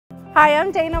Hi,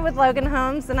 I'm Dana with Logan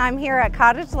Homes, and I'm here at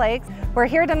Cottage Lakes. We're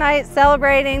here tonight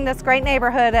celebrating this great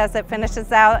neighborhood as it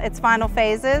finishes out its final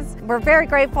phases. We're very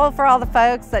grateful for all the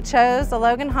folks that chose a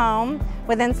Logan home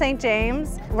within St.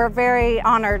 James. We're very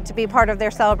honored to be part of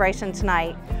their celebration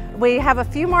tonight. We have a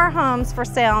few more homes for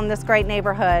sale in this great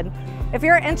neighborhood. If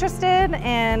you're interested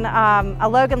in a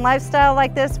Logan lifestyle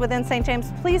like this within St. James,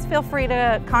 please feel free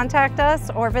to contact us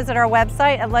or visit our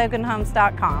website at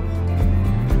loganhomes.com.